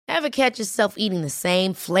Ever catch yourself eating the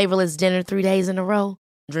same flavorless dinner 3 days in a row?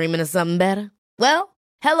 Dreaming of something better? Well,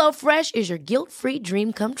 HelloFresh is your guilt-free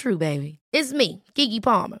dream come true, baby. It's me, Keke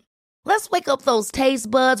Palmer. Let's wake up those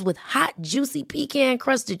taste buds with hot, juicy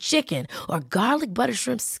pecan-crusted chicken or garlic butter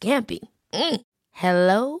shrimp scampi.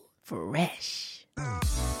 Hello Fresh.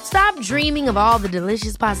 Stop dreaming of all the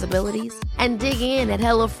delicious possibilities and dig in at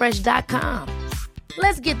HelloFresh.com.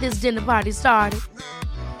 Let's get this dinner party started.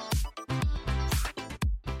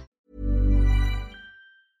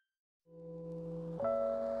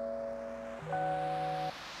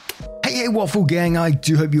 Hey, Waffle Gang, I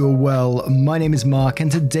do hope you're well. My name is Mark,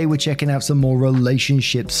 and today we're checking out some more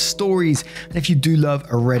relationship stories. And if you do love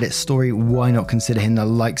a Reddit story, why not consider hitting the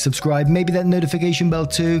like, subscribe, maybe that notification bell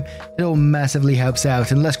too? It all massively helps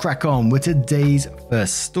out. And let's crack on with today's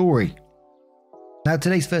first story. Now,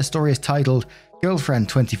 today's first story is titled, Girlfriend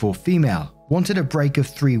 24 Female Wanted a Break of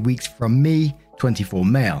 3 weeks from me, 24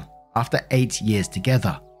 Male, after 8 years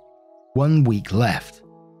together. 1 week left.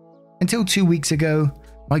 Until 2 weeks ago,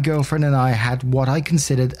 my girlfriend and I had what I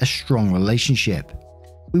considered a strong relationship.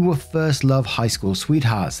 We were first love high school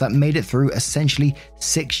sweethearts that made it through essentially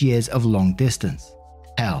 6 years of long distance.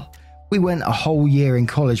 Hell, we went a whole year in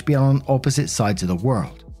college being on opposite sides of the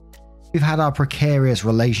world. We've had our precarious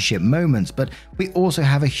relationship moments, but we also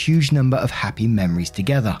have a huge number of happy memories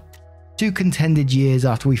together. 2 contended years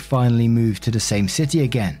after we finally moved to the same city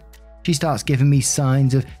again, she starts giving me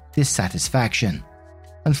signs of dissatisfaction.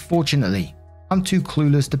 Unfortunately, I'm too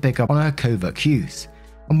clueless to pick up on her covert cues,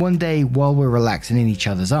 and one day while we're relaxing in each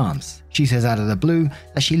other's arms, she says out of the blue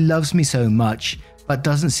that she loves me so much but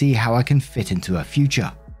doesn't see how I can fit into her future.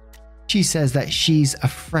 She says that she's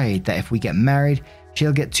afraid that if we get married,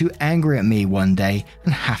 she'll get too angry at me one day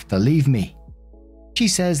and have to leave me. She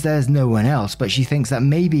says there's no one else, but she thinks that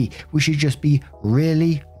maybe we should just be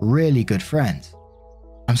really, really good friends.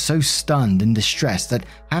 I'm so stunned and distressed that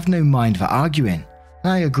I have no mind for arguing,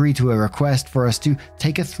 and I agree to a request for us to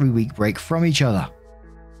take a 3-week break from each other.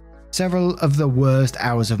 Several of the worst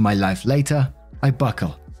hours of my life later, I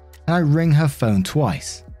buckle, and I ring her phone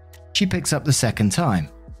twice. She picks up the second time,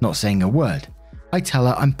 not saying a word. I tell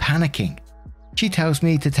her I'm panicking. She tells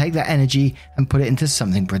me to take that energy and put it into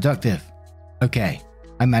something productive. Okay,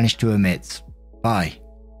 I manage to omit, bye.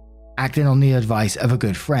 Acting on the advice of a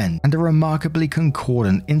good friend and a remarkably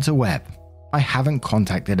concordant interweb, I haven't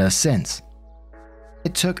contacted her since.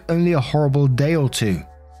 It took only a horrible day or two,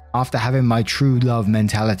 after having my true love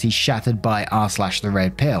mentality shattered by r/the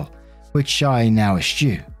red pill, which I now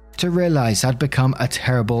eschew, to realize I'd become a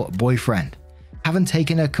terrible boyfriend, having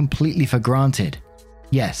taken her completely for granted.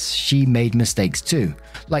 Yes, she made mistakes too,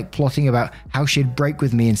 like plotting about how she'd break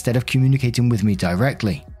with me instead of communicating with me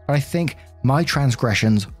directly, but I think my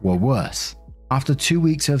transgressions were worse. After 2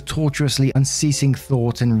 weeks of tortuously unceasing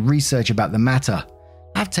thought and research about the matter,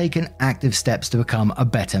 I've taken active steps to become a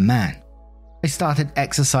better man. I started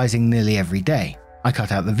exercising nearly every day. I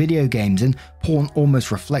cut out the video games and porn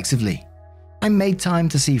almost reflexively. I made time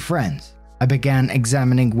to see friends. I began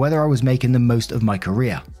examining whether I was making the most of my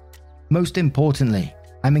career. Most importantly,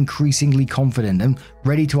 I'm increasingly confident and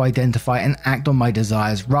ready to identify and act on my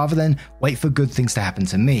desires rather than wait for good things to happen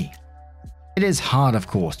to me. It is hard, of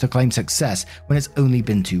course, to claim success when it's only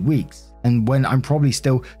been 2 weeks, and when I'm probably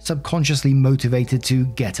still subconsciously motivated to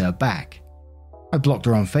get her back. I blocked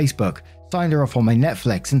her on Facebook, signed her off on my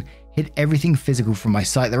Netflix, and hid everything physical from my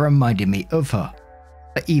sight that reminded me of her.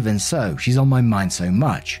 But even so, she's on my mind so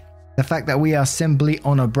much. The fact that we are simply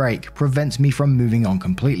on a break prevents me from moving on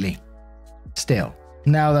completely. Still,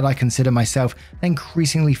 now that I consider myself an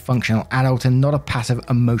increasingly functional adult and not a passive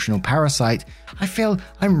emotional parasite, I feel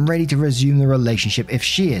I'm ready to resume the relationship if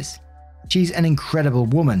she is. She's an incredible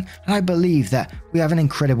woman, and I believe that we have an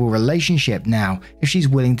incredible relationship now if she's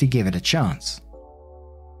willing to give it a chance.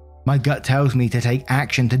 My gut tells me to take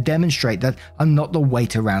action to demonstrate that I'm not the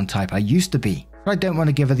wait around type I used to be, but I don't want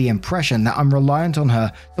to give her the impression that I'm reliant on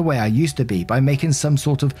her the way I used to be by making some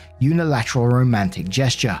sort of unilateral romantic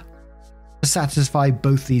gesture. To satisfy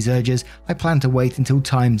both these urges, I plan to wait until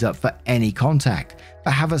time's up for any contact,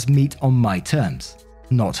 but have us meet on my terms,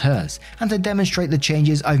 not hers, and to demonstrate the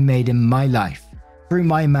changes I've made in my life, through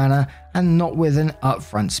my manner and not with an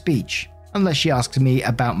upfront speech, unless she asks me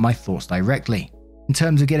about my thoughts directly. In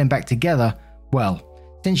terms of getting back together, well,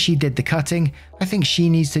 since she did the cutting, I think she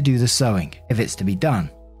needs to do the sewing, if it's to be done.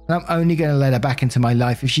 And I'm only going to let her back into my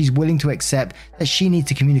life if she's willing to accept that she needs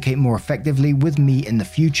to communicate more effectively with me in the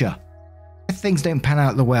future. If things don't pan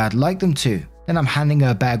out the way I'd like them to, then I'm handing her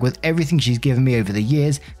a bag with everything she's given me over the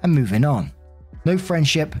years and moving on. No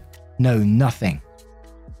friendship, no nothing.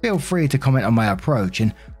 Feel free to comment on my approach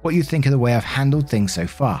and what you think of the way I've handled things so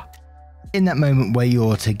far. In that moment where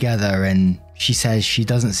you're together and she says she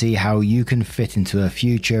doesn't see how you can fit into her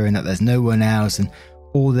future and that there's no one else and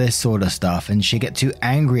all this sort of stuff, and she'll get too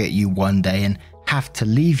angry at you one day and have to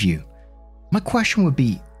leave you. My question would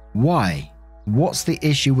be, why? What's the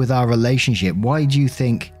issue with our relationship? Why are you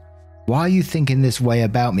thinking this way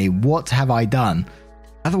about me? What have I done?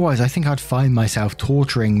 Otherwise, I think I'd find myself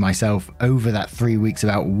torturing myself over that 3 weeks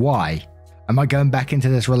about why. Am I going back into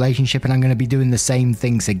this relationship and I'm going to be doing the same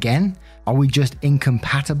things again? Are we just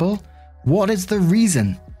incompatible? What is the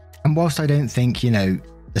reason? And whilst I don't think,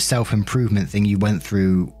 the self-improvement thing you went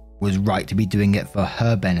through was right to be doing it for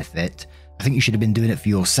her benefit, I think you should have been doing it for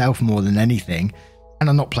yourself more than anything. And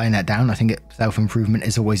I'm not playing that down. I think self-improvement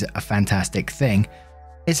is always a fantastic thing.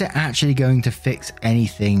 Is it actually going to fix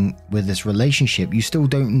anything with this relationship? You still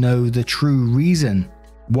don't know the true reason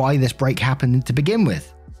why this break happened to begin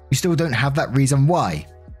with. You still don't have that reason why.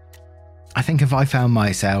 I think if I found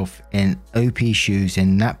myself in OP's shoes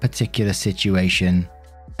in that particular situation,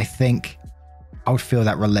 I think I would feel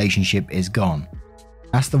that relationship is gone.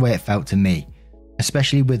 That's the way it felt to me.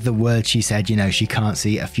 Especially with the words she said, she can't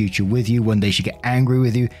see a future with you. One day she get angry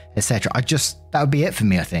with you, etc. That would be it for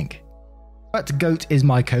me, I think. But Goat is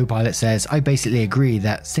my co-pilot says, I basically agree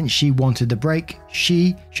that since she wanted the break,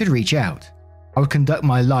 she should reach out. I would conduct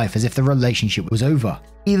my life as if the relationship was over.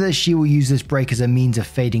 Either she will use this break as a means of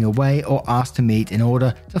fading away or ask to meet in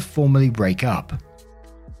order to formally break up.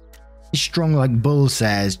 Strong Like Bull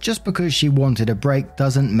says, just because she wanted a break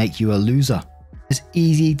doesn't make you a loser. It's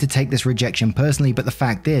easy to take this rejection personally, but the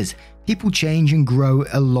fact is, people change and grow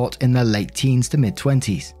a lot in their late teens to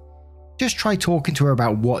mid-20s. Just try talking to her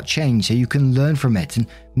about what changed so you can learn from it and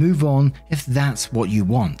move on if that's what you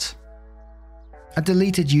want. A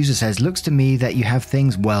deleted user says, looks to me that you have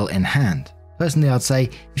things well in hand. Personally, I'd say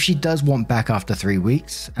if she does want back after 3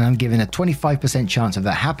 weeks, and I'm given a 25% chance of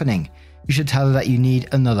that happening, you should tell her that you need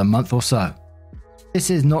another month or so.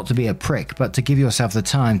 This is not to be a prick, but to give yourself the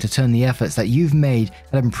time to turn the efforts that you've made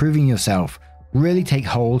at improving yourself, really take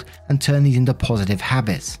hold and turn these into positive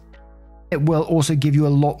habits. It will also give you a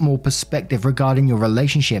lot more perspective regarding your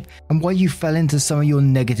relationship and why you fell into some of your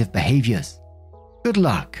negative behaviors. Good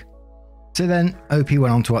luck. So then, OP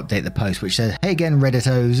went on to update the post, which said, hey again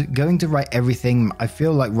Redditos, going to write everything I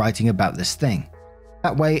feel like writing about this thing.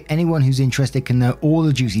 That way, anyone who's interested can know all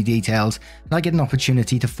the juicy details and I get an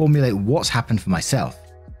opportunity to formulate what's happened for myself.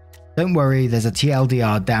 Don't worry, there's a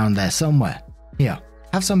TLDR down there somewhere. Here,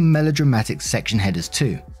 have some melodramatic section headers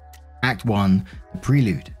too. Act 1, the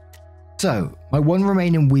prelude. So, my one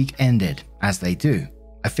remaining week ended, as they do.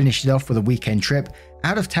 I finished it off with a weekend trip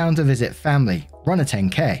out of town to visit family, run a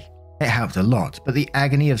 10k. It helped a lot, but the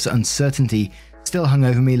agony of uncertainty still hung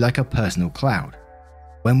over me like a personal cloud.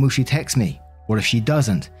 When will she text me? What if she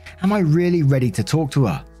doesn't? Am I really ready to talk to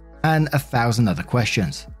her? And 1,000 other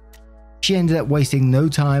questions. She ended up wasting no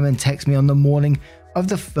time and texted me on the morning of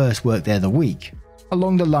the first workday of the week,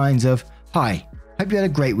 along the lines of, hi, hope you had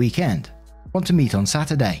a great weekend. Want to meet on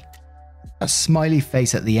Saturday? A smiley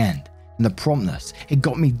face at the end, and the promptness, it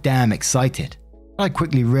got me damn excited. I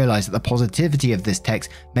quickly realized that the positivity of this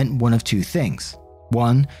text meant one of two things.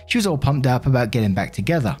 One, she was all pumped up about getting back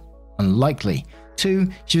together. Unlikely.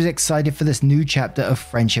 Two, she was excited for this new chapter of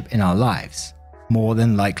friendship in our lives. More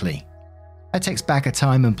than likely. I text back a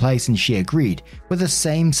time and place and she agreed, with the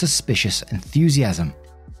same suspicious enthusiasm.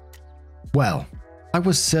 Well, I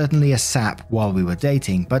was certainly a sap while we were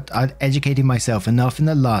dating, but I'd educated myself enough in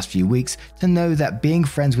the last few weeks to know that being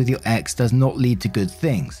friends with your ex does not lead to good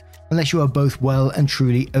things, unless you are both well and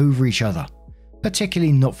truly over each other,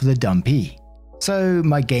 particularly not for the dumpy. So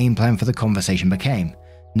my game plan for the conversation became,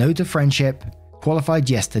 no to friendship, qualified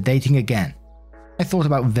yes to dating again. I thought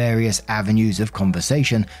about various avenues of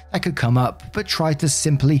conversation that could come up, but tried to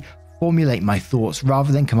simply formulate my thoughts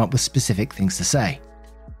rather than come up with specific things to say.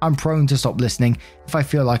 I'm prone to stop listening if I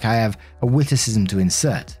feel like I have a witticism to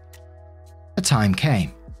insert. The time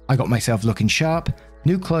came. I got myself looking sharp,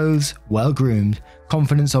 new clothes, well groomed,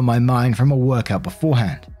 confidence on my mind from a workout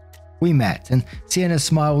beforehand. We met, and seeing her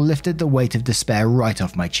smile lifted the weight of despair right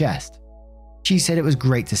off my chest. She said it was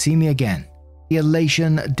great to see me again. The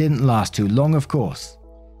elation didn't last too long, of course.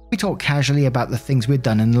 We talked casually about the things we'd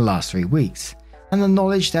done in the last 3 weeks, and the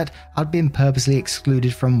knowledge that I'd been purposely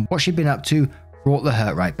excluded from what she'd been up to brought the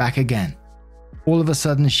hurt right back again. All of a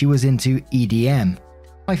sudden, she was into EDM,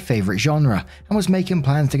 my favorite genre, and was making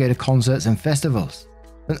plans to go to concerts and festivals.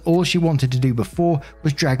 When all she wanted to do before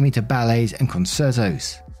was drag me to ballets and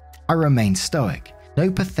concertos. I remained stoic, no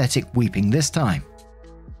pathetic weeping this time.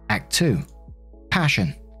 Act 2.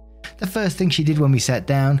 Passion. The first thing she did when we sat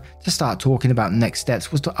down to start talking about next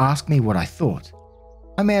steps was to ask me what I thought.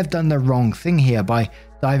 I may have done the wrong thing here by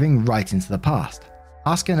diving right into the past,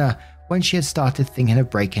 asking her when she had started thinking of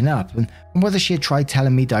breaking up and whether she had tried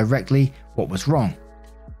telling me directly what was wrong.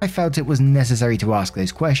 I felt it was necessary to ask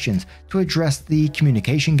those questions to address the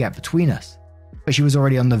communication gap between us, but she was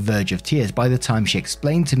already on the verge of tears by the time she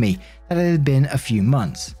explained to me that it had been a few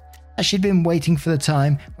months, that she'd been waiting for the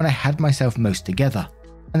time when I had myself most together,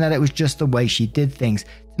 and that it was just the way she did things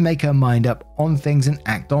to make her mind up on things and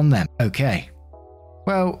act on them. Okay.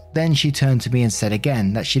 Well, then she turned to me and said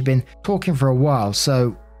again that she'd been talking for a while,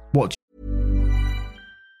 so what?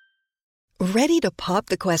 Ready to pop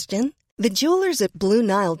the question? The jewelers at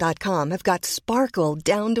BlueNile.com have got sparkle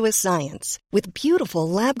down to a science with beautiful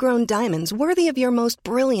lab-grown diamonds worthy of your most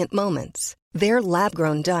brilliant moments. Their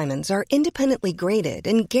lab-grown diamonds are independently graded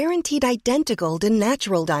and guaranteed identical to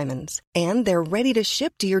natural diamonds, and they're ready to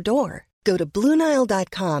ship to your door. Go to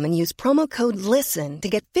BlueNile.com and use promo code LISTEN to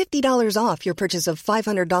get $50 off your purchase of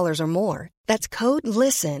 $500 or more. That's code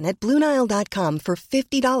LISTEN at BlueNile.com for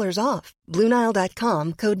 $50 off.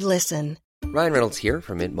 BlueNile.com, code LISTEN. Ryan Reynolds here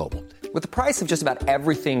from Mint Mobile. With the price of just about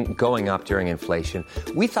everything going up during inflation,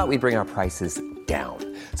 we thought we'd bring our prices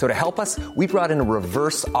down. So to help us, we brought in a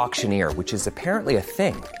reverse auctioneer, which is apparently a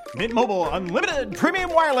thing. Mint Mobile Unlimited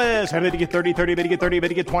Premium Wireless. How to get 30, 30, bit to get 30, bit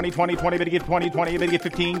to get 20, 20, 20, bit to get 20, 20, bit to get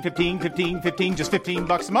 15, 15, 15, 15, just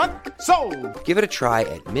 $15 a month? Sold! Give it a try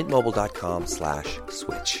at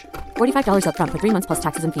mintmobile.com/switch. $45 up front for 3 months plus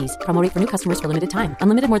taxes and fees. Promo rate for new customers for limited time.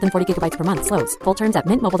 Unlimited more than 40 gigabytes per month. Slows full terms at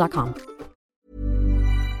mintmobile.com.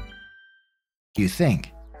 You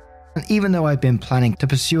think? And even though I've been planning to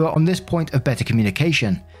pursue her on this point of better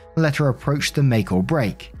communication and let her approach the make or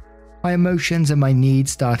break, my emotions and my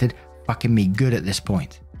needs started fucking me good at this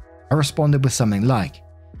point. I responded with something like,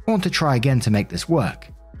 I want to try again to make this work.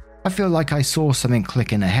 I feel like I saw something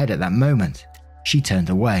click in her head at that moment. She turned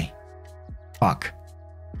away. Fuck.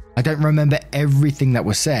 I don't remember everything that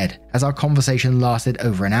was said, as our conversation lasted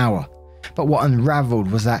over an hour, but what unraveled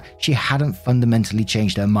was that she hadn't fundamentally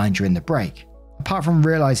changed her mind during the break. Apart from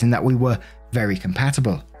realizing that we were very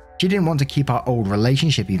compatible, she didn't want to keep our old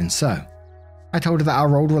relationship even so. I told her that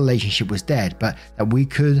our old relationship was dead, but that we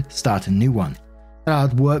could start a new one, that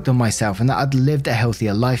I'd worked on myself and that I'd lived a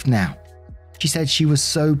healthier life now. She said she was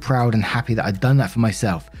so proud and happy that I'd done that for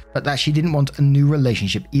myself, but that she didn't want a new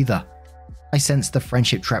relationship either. I sensed the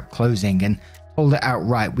friendship trap closing and told her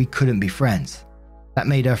outright we couldn't be friends. That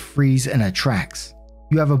made her freeze in her tracks.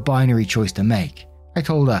 You have a binary choice to make. I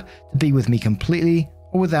told her to be with me completely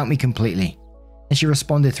or without me completely, and she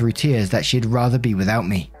responded through tears that she'd rather be without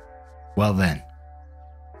me. Well then.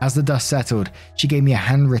 As the dust settled, she gave me a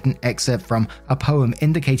handwritten excerpt from a poem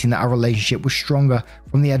indicating that our relationship was stronger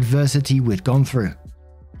from the adversity we'd gone through.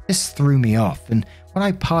 This threw me off, and when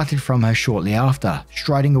I parted from her shortly after,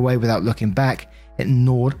 striding away without looking back, it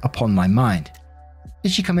gnawed upon my mind.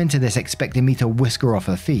 Did she come into this expecting me to whisk her off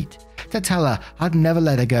her feet, to tell her I'd never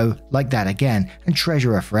let her go like that again and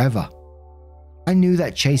treasure her forever? I knew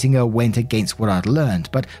that chasing her went against what I'd learned,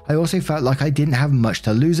 but I also felt like I didn't have much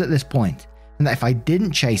to lose at this point, and that if I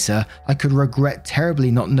didn't chase her, I could regret terribly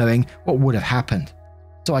not knowing what would have happened.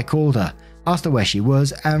 So I called her, asked her where she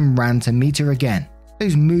was, and ran to meet her again.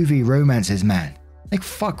 Those movie romances, man. Like,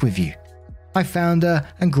 fuck with you. I found her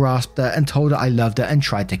and grasped her and told her I loved her and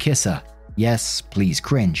tried to kiss her. Yes, please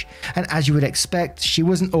cringe. And as you would expect, she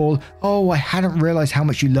wasn't all, oh, I hadn't realized how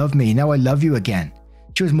much you love me, now I love you again.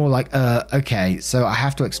 She was more like, okay, so I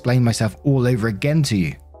have to explain myself all over again to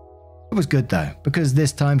you. It was good though, because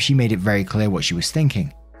this time she made it very clear what she was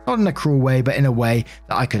thinking. Not in a cruel way, but in a way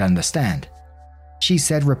that I could understand. She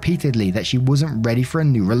said repeatedly that she wasn't ready for a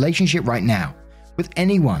new relationship right now, with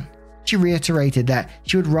anyone. She reiterated that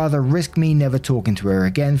she would rather risk me never talking to her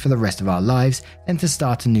again for the rest of our lives than to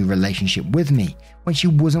start a new relationship with me when she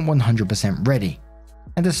wasn't 100% ready.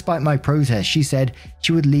 And despite my protest, she said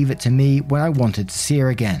she would leave it to me when I wanted to see her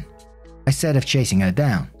again. I said of chasing her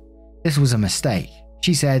down. This was a mistake.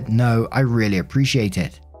 She said, no, I really appreciate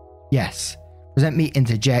it. Yes. Resent me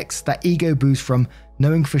interjects, that ego boost from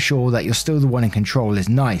knowing for sure that you're still the one in control is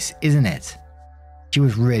nice, isn't it? She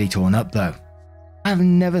was really torn up though. I've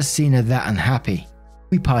never seen her that unhappy.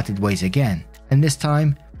 We parted ways again, and this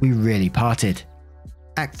time we really parted.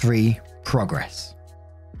 Act 3, Progress.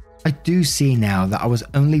 I do see now that I was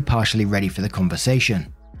only partially ready for the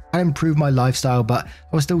conversation. I'd improved my lifestyle, but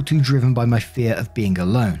I was still too driven by my fear of being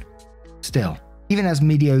alone. Still, even as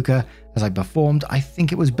mediocre as I performed, I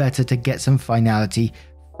think it was better to get some finality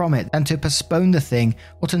from it than to postpone the thing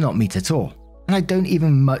or to not meet at all. And I don't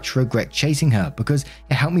even much regret chasing her because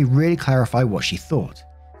it helped me really clarify what she thought.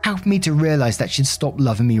 helped me to realize that she'd stopped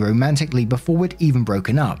loving me romantically before we'd even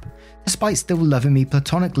broken up, despite still loving me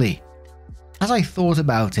platonically. As I thought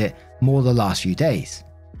about it more the last few days,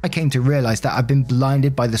 I came to realize that I've been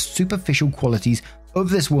blinded by the superficial qualities of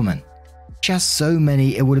this woman. She has so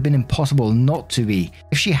many it would have been impossible not to be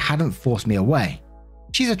if she hadn't forced me away.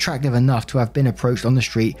 She's attractive enough to have been approached on the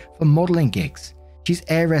street for modeling gigs. She's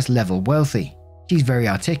heiress level wealthy. She's very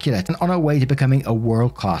articulate and on her way to becoming a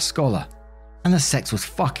world-class scholar. And the sex was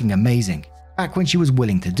fucking amazing, back when she was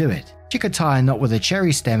willing to do it. She could tie a knot with a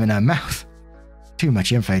cherry stem in her mouth. Too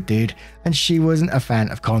much info, dude, and she wasn't a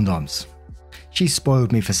fan of condoms. She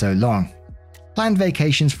spoiled me for so long. Planned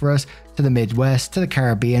vacations for us to the Midwest, to the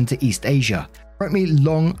Caribbean, to East Asia. Wrote me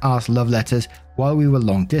long-ass love letters while we were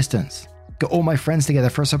long distance. Got all my friends together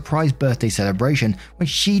for a surprise birthday celebration when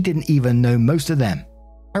she didn't even know most of them.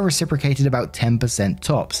 I reciprocated about 10%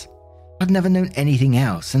 tops. I'd never known anything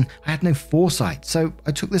else, and I had no foresight, so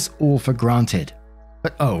I took this all for granted.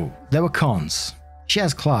 But oh, there were cons. She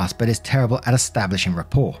has class but is terrible at establishing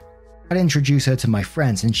rapport. I'd introduce her to my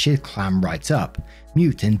friends and she'd clam right up,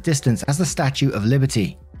 mute and distant as the Statue of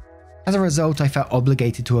Liberty. As a result, I felt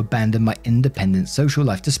obligated to abandon my independent social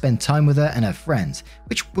life to spend time with her and her friends,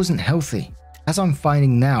 which wasn't healthy, as I'm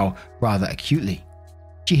finding now rather acutely.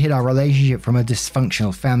 She hid our relationship from a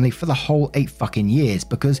dysfunctional family for the whole 8 fucking years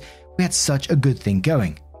because we had such a good thing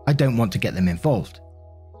going. I don't want to get them involved.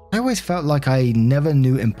 I always felt like I never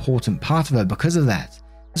knew important part of her because of that,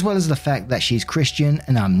 as well as the fact that she's Christian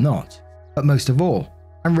and I'm not. But most of all,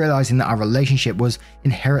 I'm realizing that our relationship was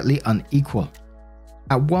inherently unequal.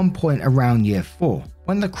 At one point around year 4,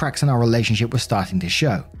 when the cracks in our relationship were starting to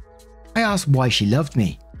show, I asked why she loved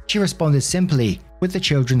me. She responded simply with the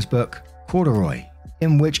children's book Corduroy,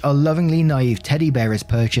 in which a lovingly naive teddy bear is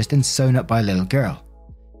purchased and sewn up by a little girl.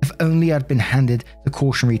 If only I'd been handed the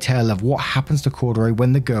cautionary tale of what happens to Corduroy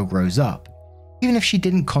when the girl grows up. Even if she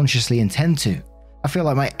didn't consciously intend to, I feel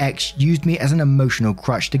like my ex used me as an emotional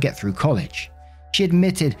crutch to get through college. She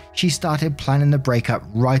admitted she started planning the breakup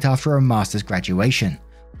right after her master's graduation,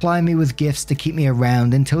 plying me with gifts to keep me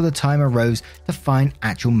around until the time arose to find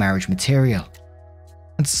actual marriage material.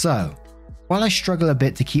 And so, while I struggle a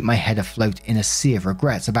bit to keep my head afloat in a sea of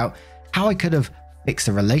regrets about how I could have fixed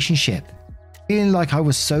the relationship, feeling like I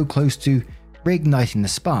was so close to reigniting the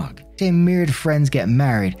spark, seeing myriad friends get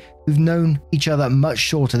married who've known each other much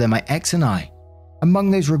shorter than my ex and I.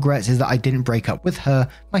 Among those regrets is that I didn't break up with her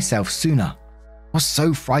myself sooner. I was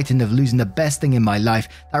so frightened of losing the best thing in my life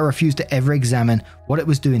that I refused to ever examine what it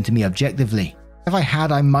was doing to me objectively. If I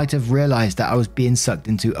had, I might have realized that I was being sucked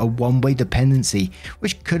into a one-way dependency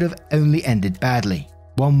which could have only ended badly,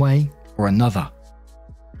 one way or another.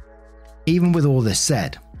 Even with all this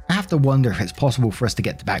said, I have to wonder if it's possible for us to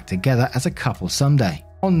get back together as a couple someday,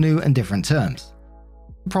 on new and different terms.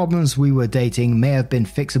 The problems we were dating may have been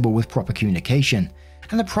fixable with proper communication,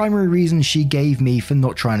 and the primary reason she gave me for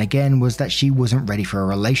not trying again was that she wasn't ready for a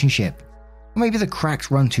relationship. Or maybe the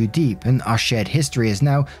cracks run too deep and our shared history is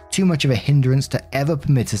now too much of a hindrance to ever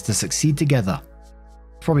permit us to succeed together.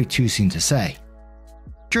 Probably too soon to say.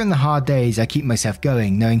 During the hard days, I keep myself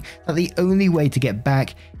going, knowing that the only way to get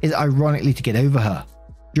back is ironically to get over her.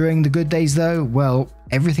 During the good days though, well,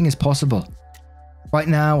 everything is possible. Right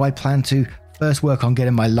now, I plan to first work on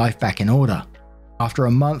getting my life back in order. After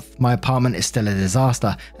a month, my apartment is still a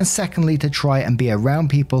disaster, and secondly, to try and be around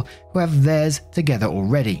people who have theirs together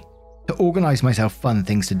already. To organize myself fun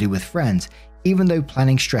things to do with friends, even though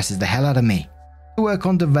planning stresses the hell out of me. To work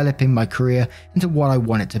on developing my career into what I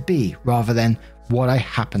want it to be, rather than what I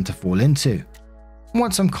happen to fall into.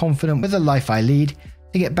 Once I'm confident with the life I lead,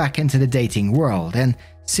 to get back into the dating world and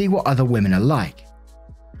see what other women are like.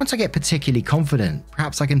 Once I get particularly confident,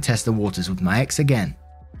 perhaps I can test the waters with my ex again.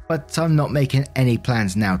 But I'm not making any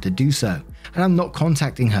plans now to do so, and I'm not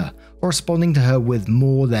contacting her or responding to her with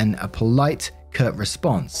more than a polite, curt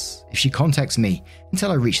response if she contacts me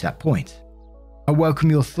until I reach that point. I welcome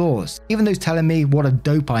your thoughts, even those telling me what a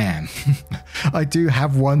dope I am. I do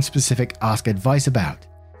have one specific ask advice about.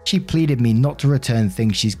 She pleaded me not to return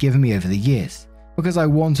things she's given me over the years, because I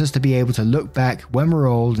want us to be able to look back when we're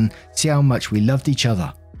old and see how much we loved each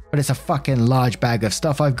other. But it's a fucking large bag of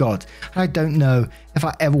stuff I've got, and I don't know if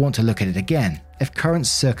I ever want to look at it again, if current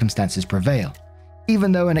circumstances prevail.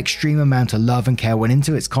 Even though an extreme amount of love and care went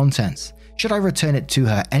into its contents, should I return it to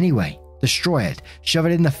her anyway? Destroy it, shove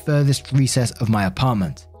it in the furthest recess of my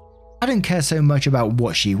apartment? I don't care so much about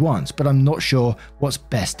what she wants, but I'm not sure what's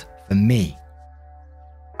best for me.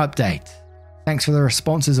 Update. Thanks for the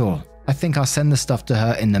responses all. I think I'll send the stuff to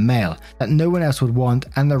her in the mail that no one else would want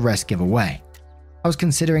and the rest give away. I was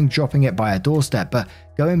considering dropping it by her doorstep, but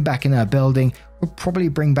going back in her building would probably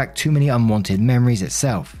bring back too many unwanted memories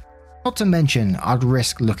itself. Not to mention, I'd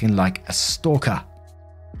risk looking like a stalker.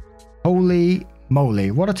 Holy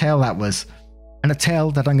moly, what a tale that was. And a tale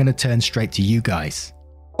that I'm going to turn straight to you guys.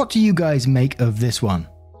 What do you guys make of this one?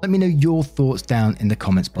 Let me know your thoughts down in the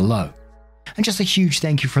comments below. And just a huge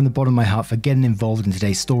thank you from the bottom of my heart for getting involved in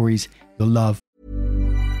today's stories. Your love.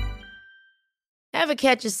 Ever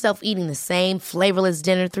catch yourself eating the same flavorless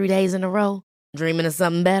dinner 3 days in a row? Dreaming of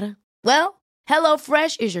something better? Well,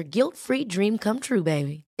 HelloFresh is your guilt-free dream come true,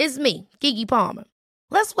 baby. It's me, Keke Palmer.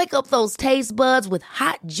 Let's wake up those taste buds with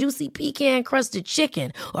hot, juicy pecan-crusted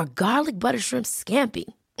chicken or garlic butter shrimp scampi.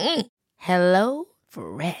 Hello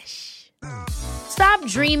Fresh. Stop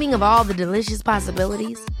dreaming of all the delicious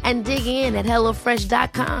possibilities and dig in at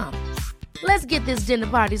HelloFresh.com. Let's get this dinner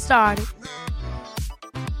party started.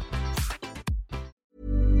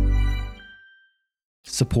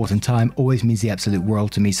 Support and time always means the absolute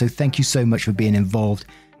world to me, so thank you so much for being involved.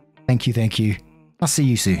 Thank you. I'll see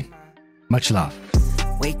you soon. Much love.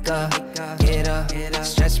 Wake up, get up,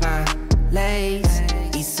 stretch my legs,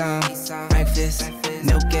 eat some breakfast,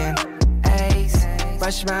 milk and eggs,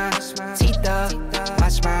 brush my teeth up,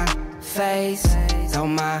 wash my face, throw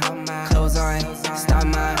my clothes on, start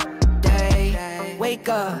my day. Wake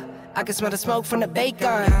up, I can smell the smoke from the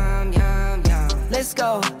bacon. Let's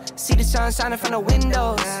go, see the sun shining from the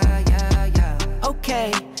windows.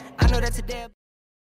 Okay, I know that today